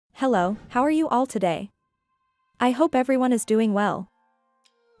Hello, how are you all today? I hope everyone is doing well.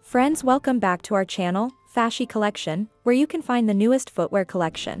 Friends, welcome back to our channel, Fashy Collection, where you can find the newest footwear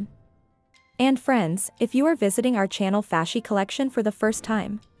collection. And friends, if you are visiting our channel Fashy Collection for the first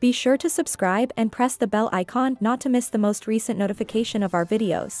time, be sure to subscribe and press the bell icon not to miss the most recent notification of our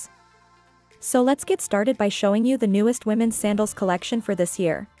videos. So let's get started by showing you the newest women's sandals collection for this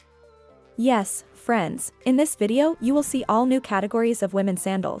year. Yes, friends, in this video you will see all new categories of women's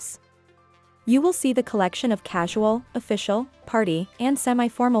sandals. You will see the collection of casual, official, party, and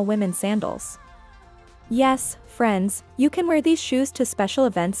semi-formal women's sandals. Yes, friends, you can wear these shoes to special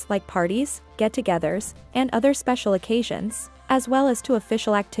events like parties, get-togethers, and other special occasions, as well as to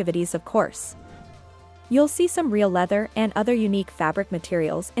official activities, of course. You'll see some real leather and other unique fabric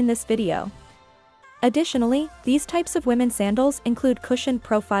materials in this video. Additionally, these types of women's sandals include cushioned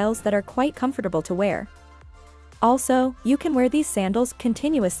profiles that are quite comfortable to wear. Also, you can wear these sandals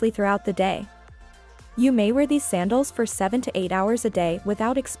continuously throughout the day. You may wear these sandals for 7 to 8 hours a day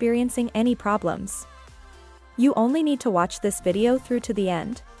without experiencing any problems. You only need to watch this video through to the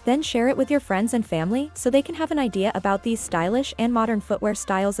end, then share it with your friends and family so they can have an idea about these stylish and modern footwear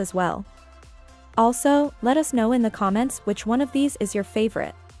styles as well. Also, let us know in the comments which one of these is your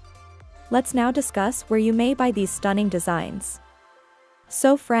favorite. Let's now discuss where you may buy these stunning designs.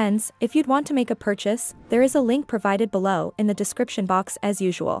 So friends, if you'd want to make a purchase, there is a link provided below in the description box as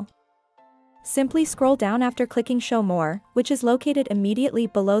usual. Simply scroll down after clicking Show More, which is located immediately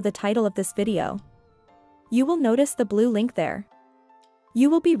below the title of this video. You will notice the blue link there. You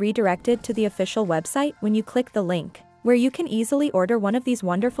will be redirected to the official website when you click the link, where you can easily order one of these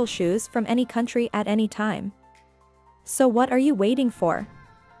wonderful shoes from any country at any time. So what are you waiting for?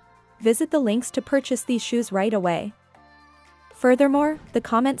 Visit the links to purchase these shoes right away. Furthermore, the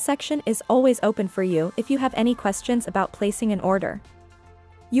comment section is always open for you if you have any questions about placing an order.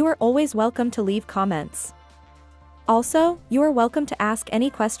 You are always welcome to leave comments. Also, you are welcome to ask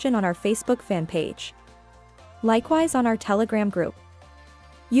any question on our Facebook fan page. Likewise on our Telegram group.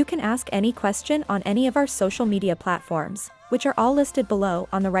 You can ask any question on any of our social media platforms, which are all listed below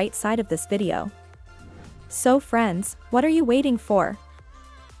on the right side of this video. So friends, what are you waiting for?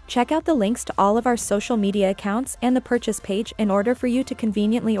 Check out the links to all of our social media accounts and the purchase page in order for you to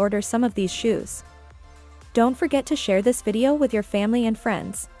conveniently order some of these shoes. Don't forget to share this video with your family and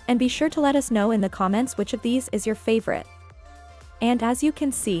friends, and be sure to let us know in the comments which of these is your favorite. And as you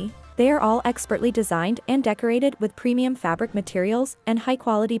can see, they are all expertly designed and decorated with premium fabric materials and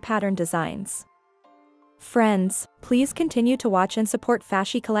high-quality pattern designs. Friends, please continue to watch and support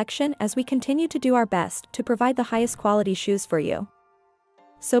Fashy Collection as we continue to do our best to provide the highest quality shoes for you.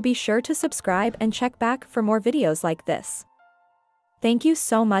 So be sure to subscribe and check back for more videos like this. Thank you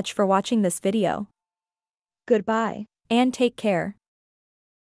so much for watching this video. Goodbye, and take care.